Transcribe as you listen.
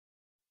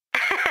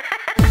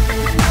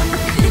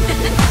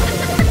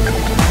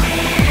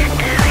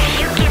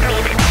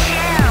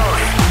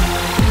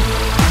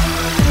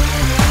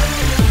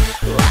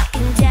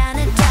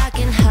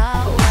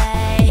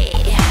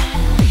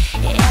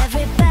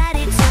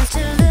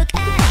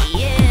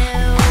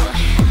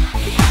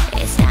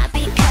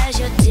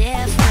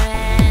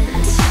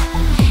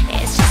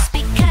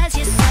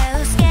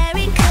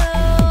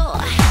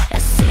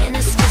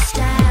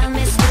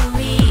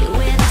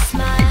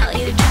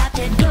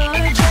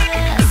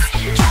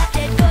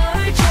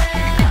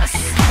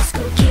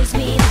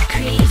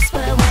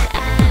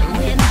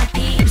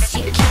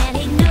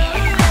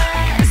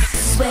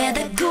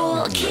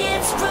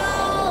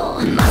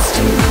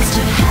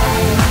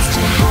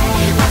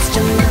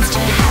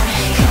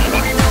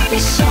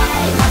Monster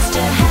shy,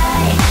 monster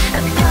high,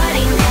 a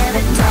party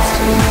never dies.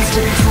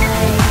 Monster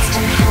high,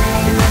 monster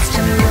high,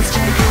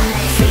 monster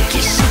high.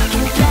 Freaky, chic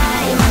and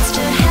fly,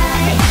 monster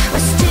high, where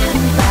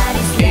student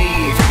bodies lie.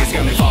 Hey, figures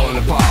got me falling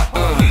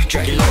apart.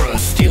 Dracula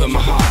stealing my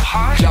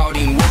heart.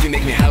 Claudine Wolfie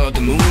make me howl at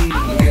the moon.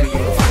 Getting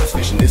your finest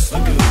fish in this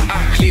lagoon.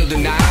 Clear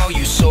denial,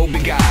 you so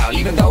beguiled,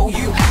 even though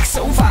you act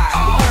so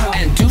vile.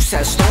 And Deuce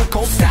has stone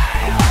cold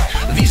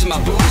style. These are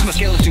my boobs, my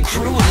skeleton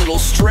crew. A little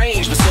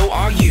strange, but so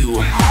are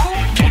you.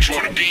 Don't you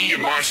wanna be a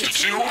monster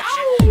too?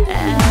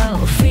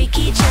 Oh,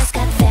 freaky, just